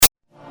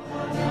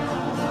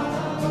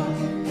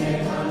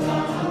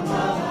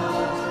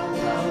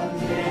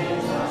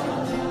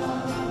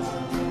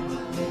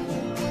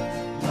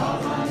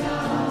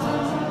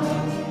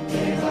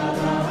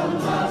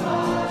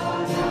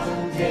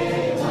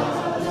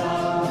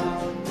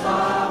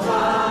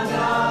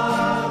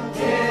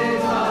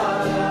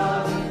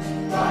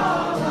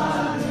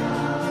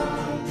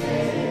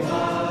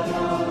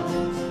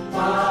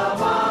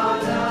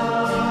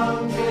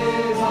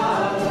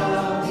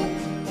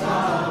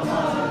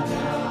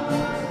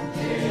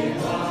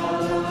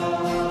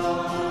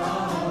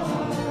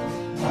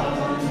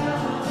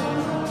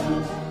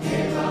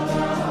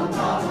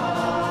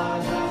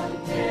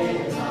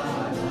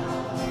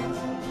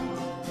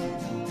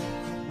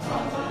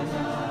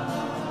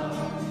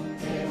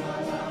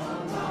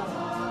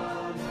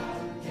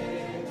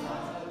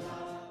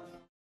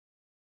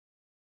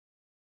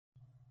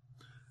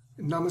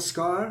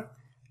Namaskar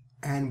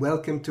and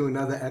welcome to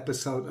another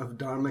episode of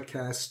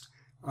DharmaCast.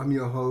 I'm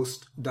your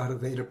host,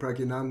 Dharaveda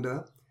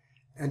Pragyananda,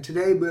 and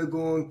today we're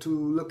going to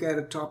look at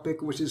a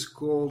topic which is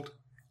called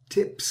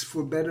Tips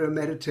for Better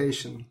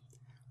Meditation.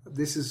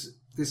 This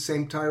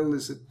same title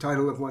is the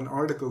title of one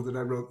article that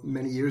I wrote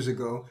many years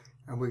ago,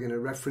 and we're going to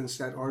reference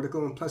that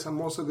article. And plus, I'm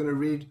also going to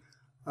read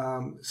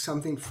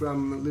something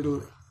from a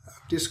little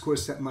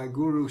discourse that my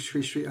guru,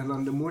 Sri Sri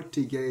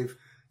Anandamurti, gave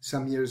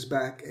some years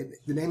back. And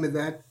the name of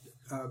that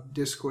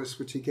discourse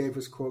which he gave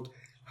was called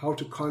How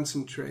to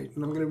Concentrate.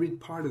 And I'm going to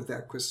read part of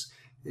that because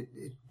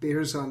it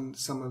bears on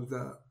some of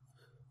the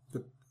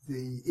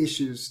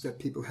issues that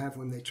people have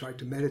when they try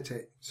to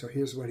meditate. So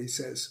here's what he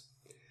says.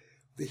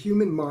 The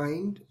human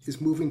mind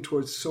is moving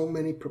towards so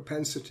many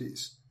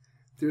propensities.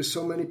 There are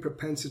so many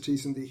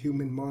propensities in the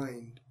human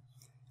mind.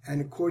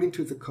 And according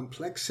to the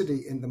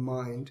complexity in the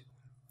mind,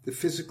 the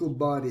physical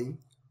body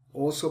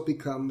also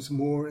becomes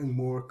more and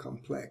more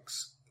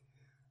complex.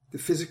 The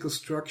physical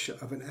structure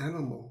of an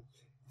animal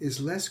is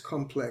less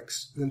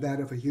complex than that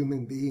of a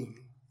human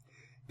being,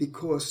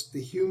 because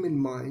the human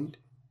mind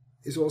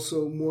is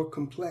also more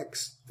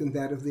complex than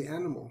that of the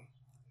animal.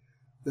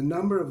 The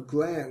number of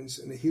glands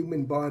in a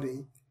human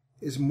body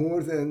is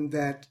more than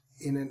that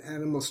in an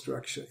animal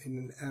structure, in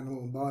an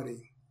animal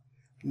body.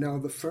 Now,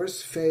 the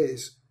first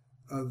phase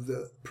of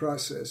the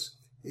process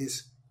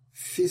is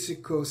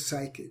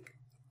physico-psychic,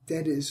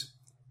 that is,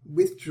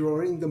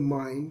 withdrawing the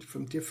mind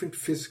from different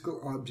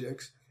physical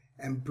objects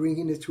and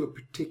bringing it to a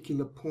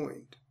particular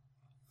point,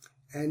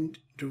 and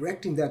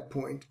directing that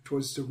point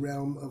towards the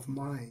realm of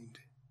mind.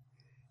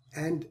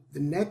 And the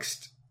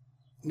next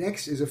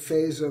is a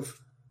phase of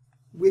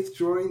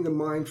withdrawing the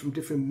mind from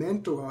different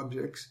mental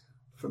objects,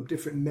 from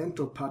different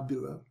mental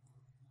pabula,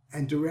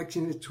 and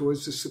directing it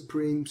towards the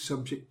supreme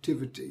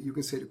subjectivity. You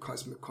can say the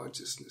cosmic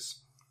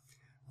consciousness.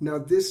 Now,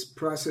 this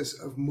process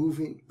of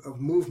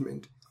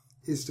movement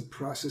is the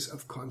process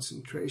of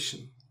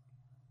concentration.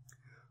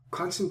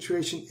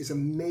 Concentration is a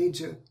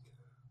major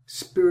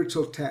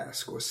spiritual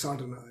task, or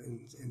sadhana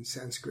in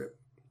Sanskrit.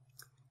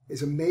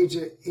 It's a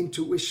major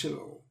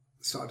intuitional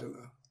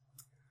sadhana.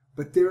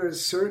 But there are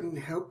certain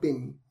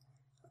helping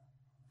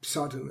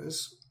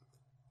sadhanas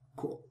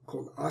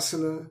called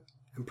asana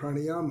and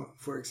pranayama,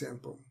 for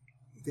example.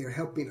 They are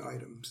helping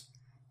items.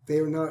 They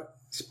are not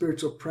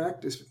spiritual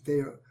practice, but they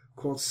are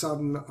called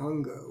sadhana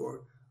anga,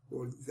 or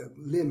the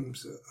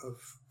limbs of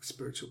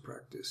spiritual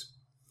practice.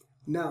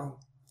 Now,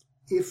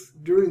 if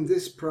during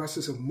this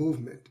process of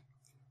movement,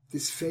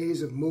 this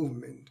phase of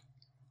movement,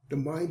 the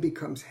mind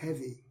becomes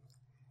heavy,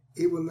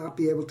 it will not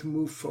be able to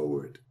move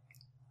forward.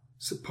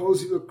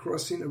 Suppose you are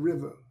crossing a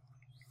river.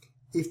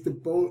 If the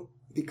boat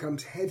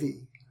becomes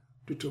heavy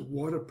due to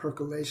water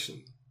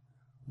percolation,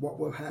 what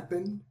will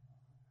happen?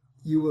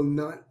 You will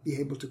not be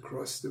able to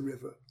cross the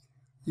river.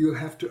 You will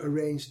have to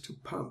arrange to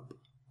pump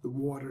the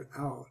water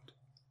out.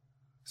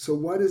 So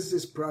what is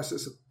this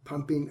process of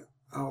pumping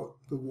out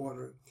the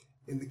water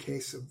in the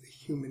case of the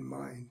human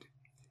mind?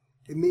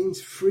 It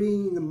means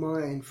freeing the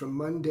mind from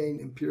mundane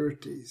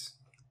impurities.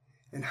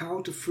 And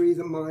how to free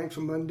the mind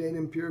from mundane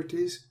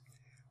impurities?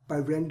 By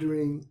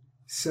rendering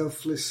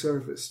selfless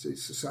service to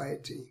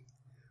society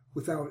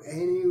without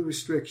any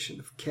restriction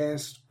of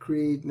caste,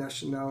 creed,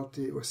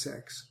 nationality, or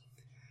sex.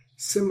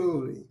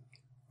 Similarly,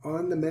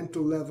 on the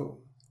mental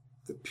level,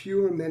 the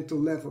pure mental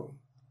level,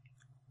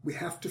 we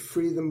have to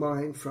free the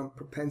mind from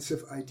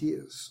propensive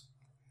ideas.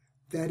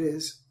 That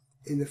is,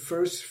 in the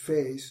first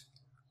phase,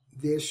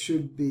 there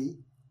should be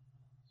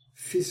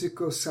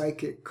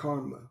physico-psychic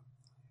karma.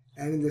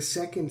 And in the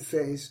second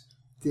phase,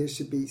 there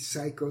should be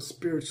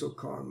psycho-spiritual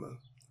karma.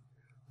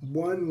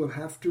 One will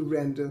have to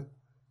render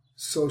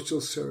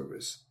social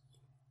service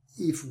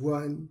if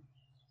one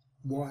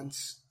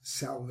wants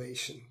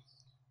salvation.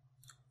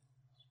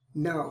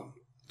 Now,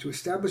 to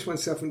establish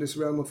oneself in this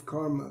realm of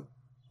karma,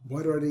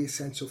 what are the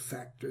essential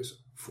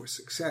factors for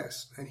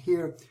success? And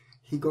here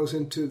he goes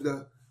into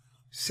the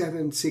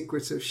 7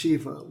 secrets of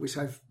Shiva, which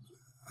I've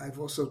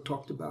also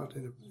talked about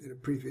in a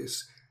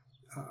previous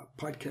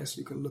podcast.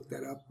 You can look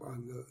that up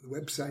on the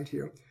website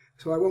here.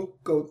 So I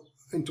won't go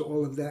into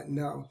all of that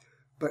now.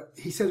 But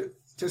he said,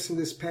 just in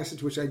this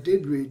passage, which I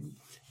did read,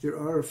 there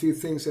are a few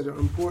things that are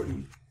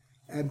important.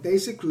 And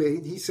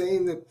basically, he's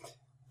saying that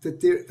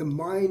the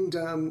mind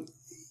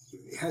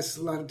has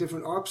a lot of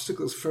different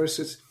obstacles.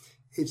 First,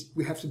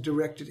 we have to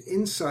direct it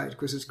inside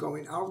because it's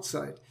going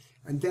outside.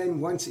 And then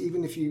once,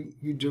 even if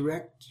you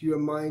direct your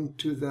mind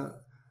to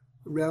the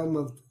realm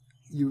of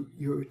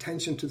your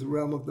attention to the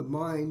realm of the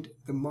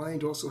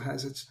mind also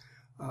has its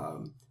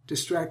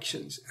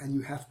distractions, and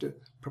you have to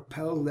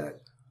propel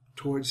that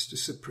towards the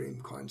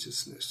supreme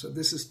consciousness. So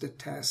this is the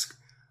task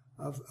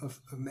of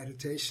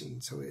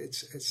meditation. So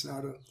it's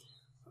not an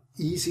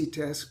easy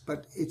task,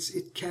 but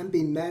it can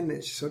be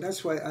managed. So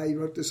that's why I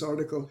wrote this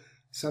article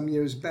some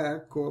years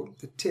back called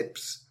The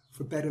Tips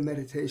for Better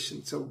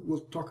Meditation. So we'll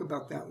talk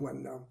about that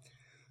one now.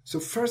 So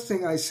first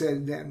thing I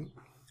said then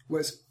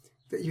was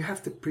that you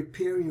have to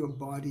prepare your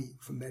body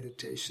for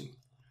meditation.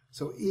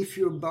 So if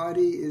your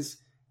body is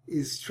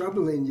is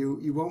troubling you,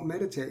 you won't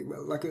meditate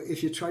well. Like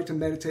if you try to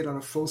meditate on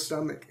a full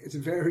stomach, it's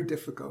very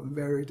difficult,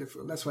 very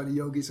difficult. That's why the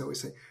yogis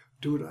always say,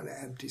 do it on an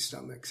empty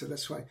stomach. So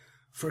that's why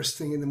first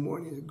thing in the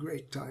morning is a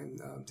great time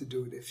to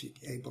do it if you're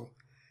able.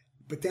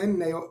 But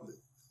then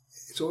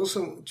it's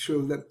also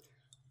true that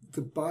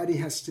the body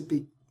has to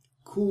be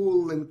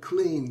cool and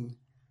clean.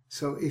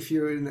 So if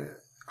you're in a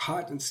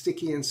hot and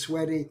sticky and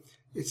sweaty,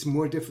 it's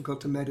more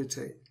difficult to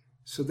meditate.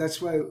 So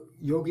that's why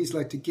yogis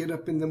like to get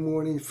up in the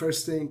morning,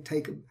 first thing,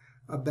 take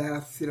a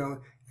bath,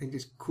 and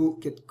just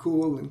get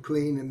cool and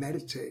clean and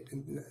meditate.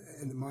 And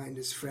the mind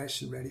is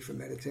fresh and ready for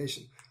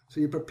meditation. So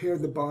you prepare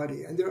the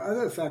body. And there are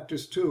other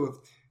factors too.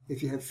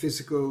 If you have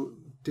physical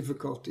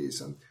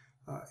difficulties,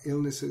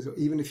 illnesses, or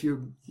even if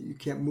you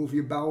can't move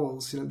your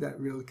bowels, that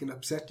really can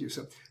upset you.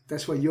 So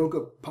that's why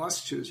yoga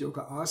postures,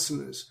 yoga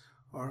asanas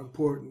are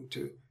important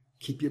to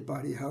keep your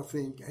body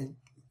healthy and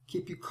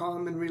keep you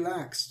calm and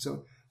relaxed.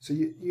 So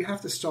you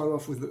have to start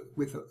off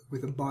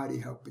with a body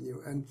helping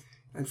you.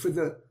 And for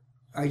the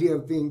idea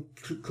of being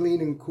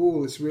clean and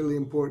cool is really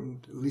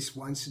important. At least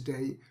once a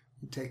day,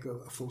 you take a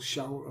full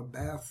shower or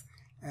bath.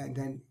 And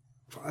then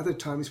for other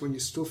times when you're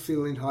still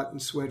feeling hot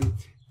and sweaty,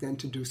 then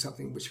to do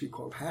something which we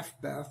call half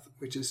bath,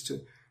 which is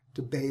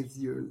to bathe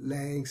your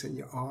legs and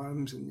your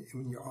arms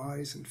and your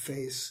eyes and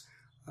face,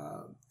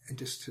 and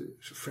just to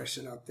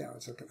freshen up down.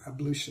 It's like an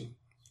ablution.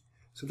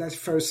 So that's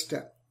first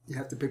step. You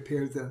have to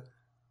prepare the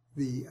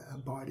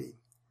body.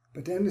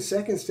 But then the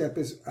second step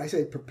is, I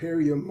say,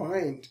 prepare your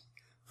mind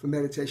for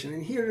meditation.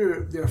 And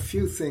here there are a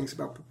few things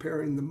about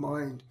preparing the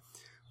mind.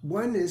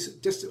 One is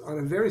just on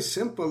a very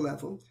simple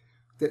level,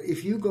 that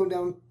if you go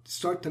down,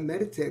 start to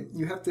meditate,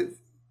 you have to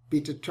be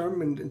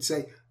determined and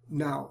say,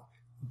 now,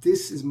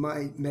 this is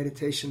my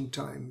meditation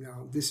time.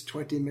 Now, this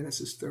 20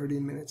 minutes is 30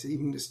 minutes,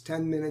 even this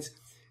 10 minutes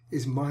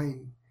is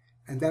mine.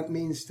 And that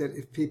means that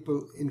if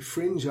people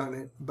infringe on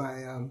it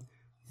by,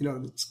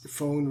 the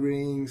phone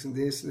rings and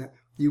this and that,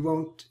 you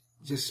won't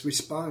just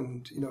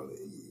respond.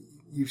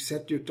 You've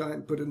set your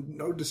time, put a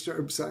no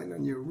disturb sign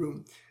on your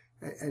room,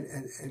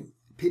 and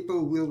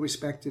people will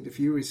respect it if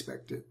you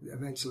respect it.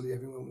 Eventually,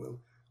 everyone will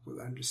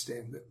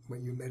understand that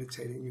when you're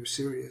meditating, you're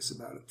serious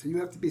about it. So you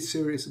have to be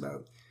serious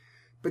about it.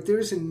 But there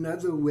is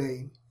another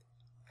way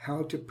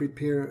how to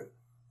prepare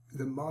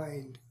the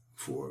mind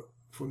for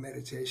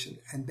meditation,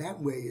 and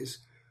that way is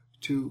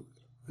to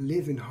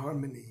live in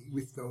harmony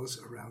with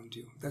those around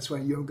you. That's why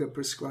yoga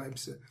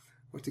prescribes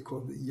what they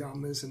call the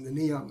yamas and the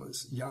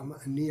niyamas, yama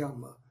and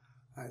niyama.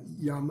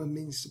 Yama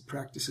means the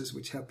practices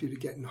which help you to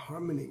get in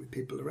harmony with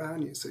people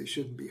around you. So you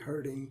shouldn't be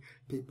hurting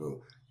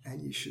people,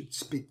 and you should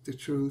speak the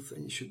truth,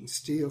 and you shouldn't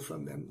steal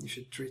from them. You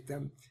should treat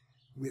them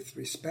with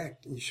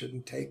respect, and you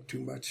shouldn't take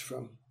too much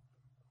from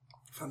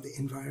the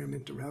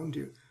environment around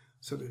you,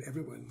 so that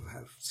everyone will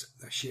have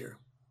a share.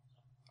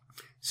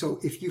 So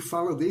if you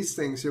follow these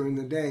things during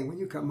the day, when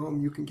you come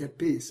home, you can get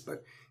peace.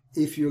 But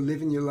if you're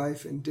living your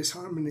life in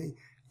disharmony,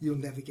 you'll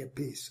never get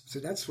peace. So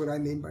that's what I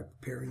mean by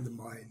preparing the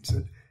mind.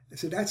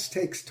 So that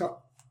takes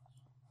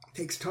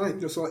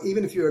time. So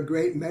even if you're a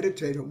great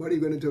meditator, what are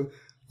you going to do?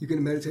 You're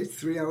going to meditate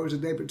 3 hours a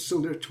day, but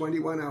still there are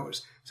 21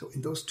 hours. So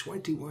in those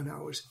 21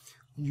 hours,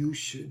 you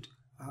should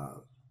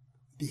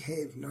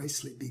behave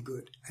nicely, be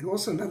good. And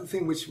also another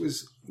thing which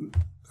was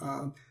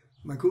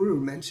my guru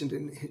mentioned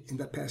in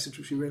that passage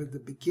which we read at the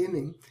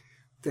beginning,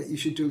 that you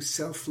should do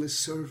selfless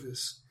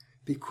service.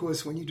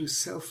 Because when you do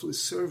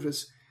selfless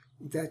service,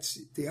 that's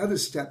the other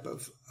step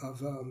of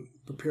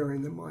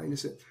preparing the mind,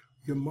 is that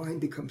your mind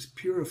becomes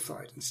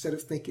purified. Instead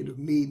of thinking of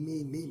me,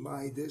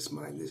 my, this,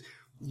 mine, this,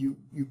 you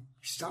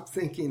stop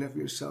thinking of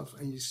yourself,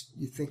 and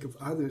you think of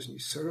others and you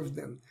serve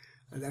them.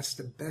 And that's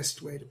the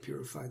best way to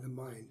purify the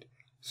mind.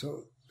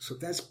 So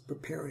that's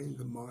preparing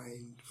the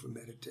mind for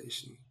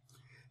meditation.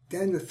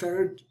 Then the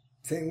third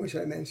thing which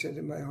I mentioned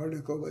in my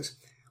article was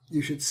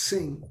you should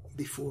sing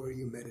before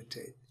you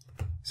meditate.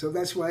 So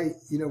that's why,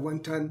 one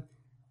time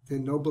the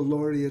Nobel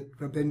laureate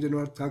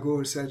Rabindranath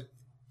Tagore said,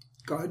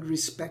 God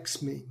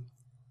respects me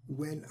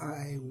when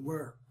I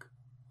work,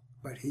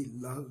 but he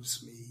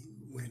loves me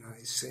when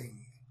I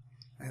sing.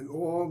 And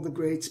all the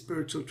great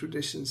spiritual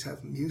traditions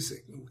have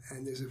music,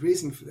 and there's a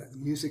reason for that.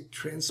 Music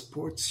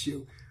transports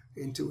you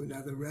into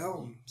another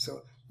realm,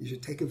 so you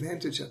should take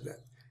advantage of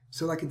that.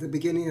 So like at the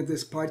beginning of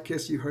this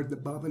podcast, you heard the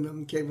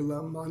Bhavanam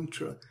Kevalam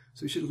mantra.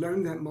 So you should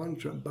learn that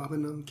mantra,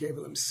 Bhavanam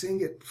Kevalam. Sing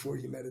it before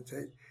you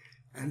meditate.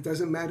 And it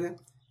doesn't matter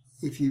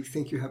if you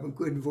think you have a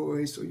good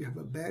voice or you have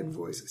a bad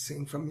voice.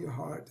 Sing from your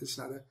heart. It's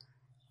not a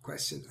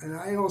question. And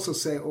I also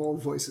say all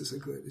voices are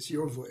good. It's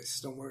your voice.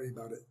 Don't worry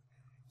about it.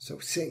 So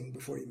sing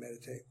before you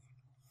meditate.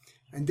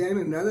 And then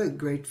another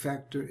great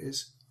factor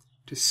is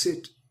to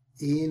sit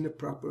in a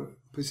proper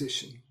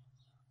position.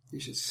 You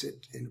should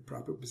sit in a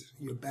proper position.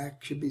 Your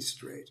back should be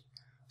straight.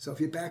 So if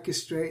your back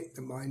is straight,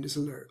 the mind is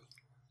alert.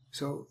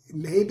 So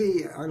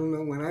maybe, I don't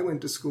know, when I went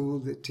to school,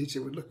 the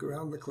teacher would look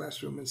around the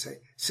classroom and say,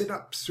 sit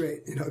up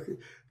straight,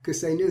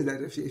 because they knew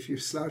that if you're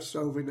slouched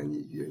over,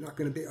 then you're not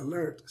going to be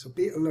alert. So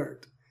be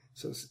alert.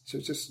 So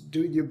just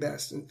do your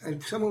best.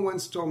 And someone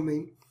once told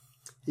me,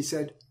 he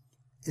said,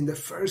 in the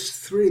first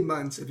 3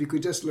 months, if you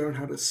could just learn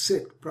how to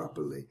sit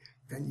properly,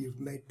 then you've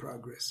made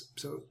progress.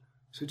 So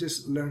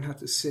just learn how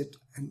to sit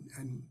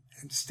and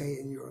stay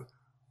in your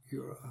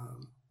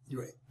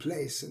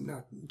place and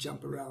not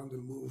jump around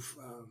and move.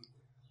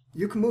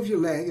 You can move your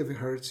leg if it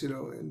hurts,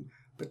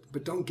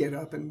 but don't get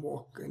up and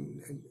walk.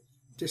 And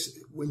just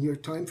when your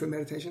time for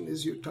meditation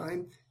is your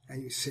time,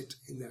 and you sit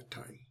in that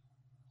time.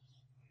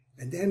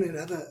 And then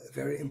another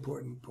very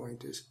important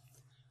point is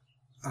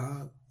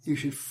you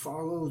should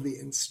follow the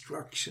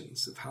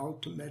instructions of how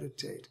to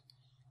meditate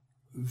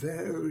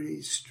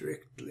very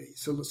strictly.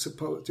 So let's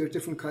suppose there are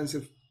different kinds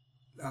of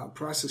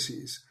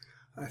processes.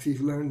 If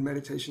you've learned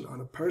meditation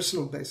on a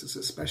personal basis,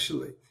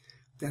 especially,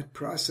 that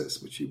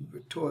process which you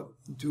were taught,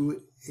 do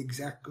it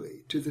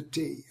exactly to the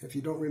T. If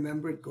you don't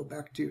remember it, go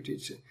back to your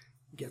teacher,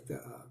 get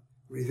the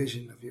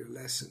revision of your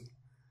lesson.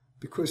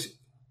 Because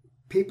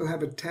people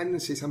have a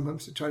tendency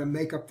sometimes to try to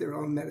make up their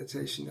own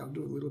meditation. I'll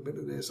do a little bit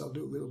of this, I'll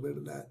do a little bit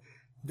of that.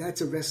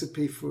 That's a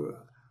recipe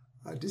for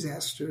a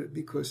disaster,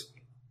 because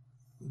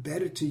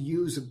better to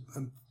use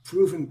a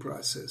proven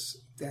process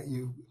that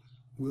you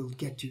will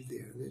get you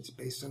there. It's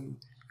based on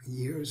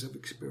years of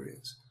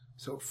experience.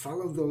 So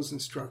follow those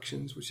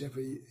instructions, whichever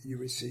you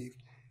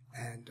received,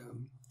 and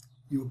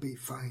you'll be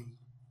fine.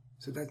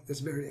 So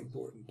that's very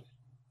important.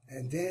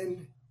 And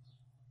then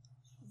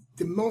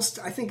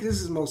I think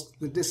this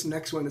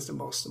next one is the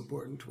most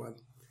important one.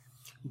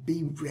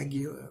 Be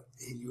regular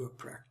in your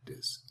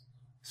practice.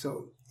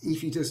 So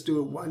if you just do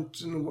it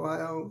once in a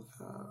while,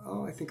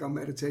 I think I'll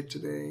meditate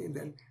today, and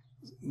then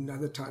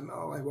another time,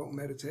 I won't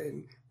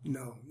meditate.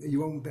 No,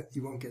 you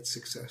won't get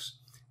success.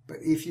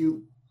 But if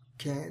you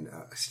can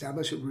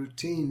establish a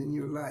routine in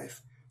your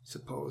life,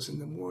 suppose in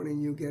the morning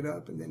you get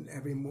up, and then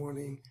every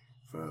morning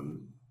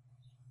from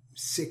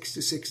 6 to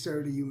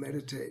 6:30 you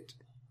meditate,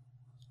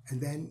 and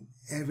then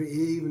every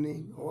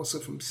evening also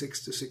from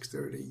 6 to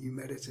 6:30 you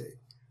meditate.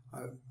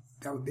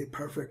 That would be a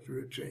perfect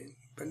routine.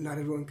 But not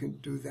everyone can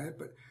do that,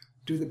 but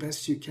do the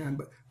best you can,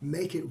 but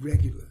make it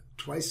regular,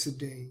 twice a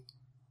day,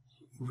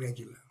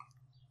 regular,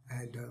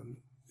 and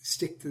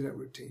stick to that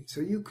routine.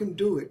 So you can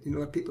do it.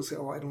 Like people say,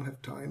 I don't have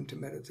time to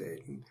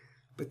meditate,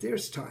 but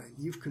there's time.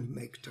 You can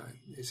make time.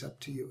 It's up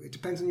to you. It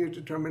depends on your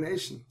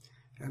determination.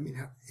 I mean,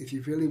 if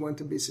you really want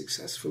to be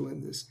successful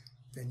in this,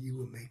 then you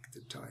will make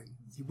the time.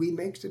 We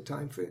make the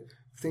time for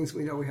things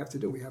we know we have to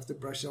do. We have to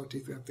brush our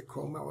teeth. We have to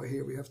comb our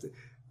hair. We have to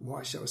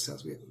wash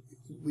ourselves.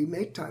 We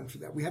make time for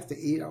that. We have to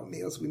eat our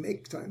meals. We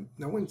make time.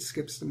 No one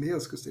skips the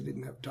meals because they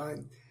didn't have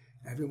time.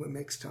 Everyone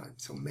makes time.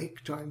 So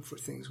make time for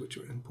things which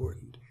are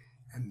important.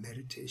 And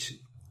meditation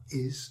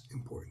is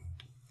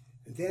important.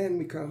 And then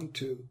we come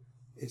to,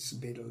 it's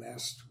be the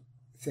last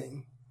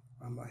thing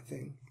on my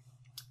thing.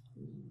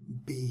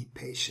 Be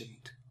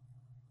patient.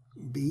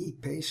 Be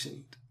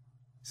patient.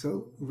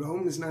 So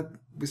Rome was not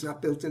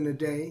built in a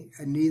day,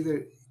 and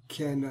neither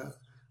can a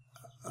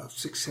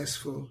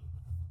successful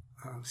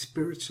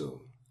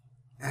spiritual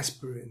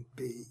aspirant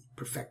be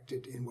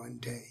perfected in one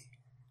day.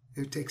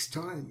 It takes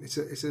time. It's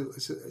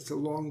a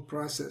long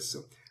process.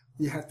 So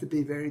you have to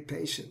be very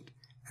patient.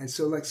 And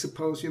so, like,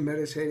 suppose you're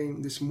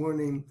meditating this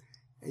morning,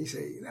 and you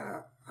say,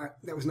 I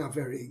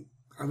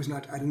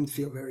didn't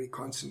feel very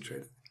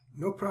concentrated.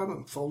 No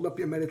problem. Fold up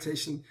your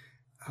meditation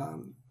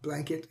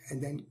blanket,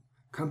 and then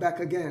come back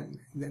again.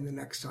 And then the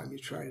next time you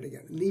try it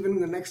again. And even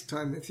the next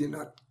time, if you're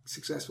not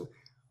successful,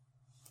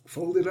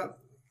 fold it up,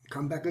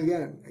 come back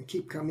again, and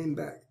keep coming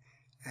back,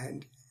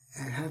 and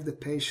have the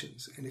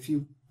patience. And if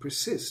you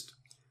persist,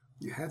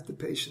 you have the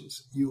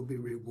patience, you'll be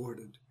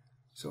rewarded.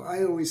 So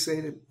I always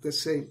say that,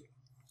 let's say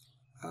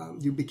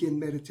you begin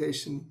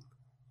meditation.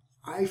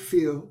 I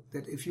feel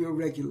that if you're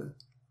regular,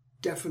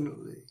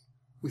 definitely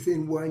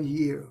within 1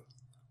 year,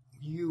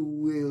 you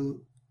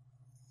will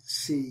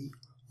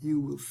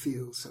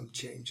feel some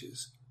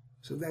changes.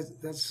 So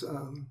that's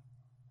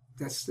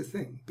the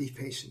thing. Be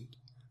patient.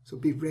 So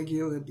be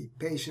regular, be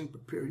patient,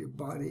 prepare your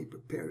body,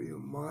 prepare your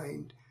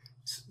mind.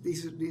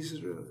 These are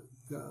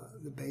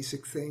the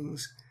basic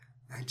things.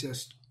 And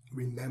just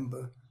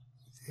remember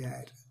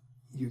that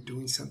you're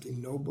doing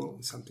something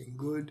noble, something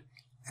good,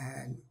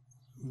 and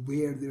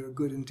where there are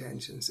good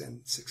intentions,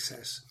 and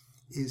success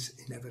is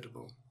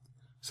inevitable.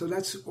 So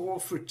that's all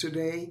for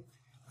today.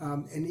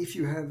 And if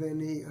you have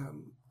any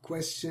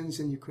questions,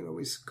 and you can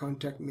always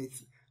contact me,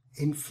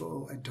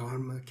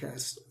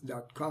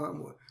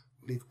 info@dharmacast.com, or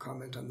leave a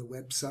comment on the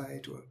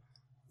website, or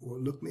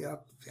look me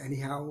up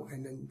anyhow,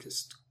 and then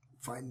just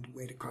find a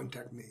way to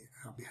contact me.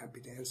 I'll be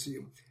happy to answer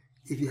you.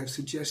 If you have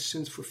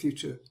suggestions for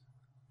future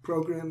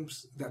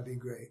programs, that'd be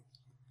great.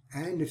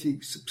 And if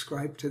you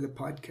subscribe to the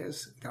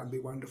podcast, that'd be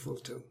wonderful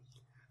too.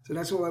 So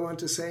that's all I want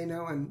to say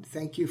now, and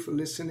thank you for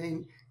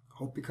listening.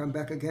 Hope you come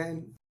back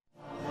again.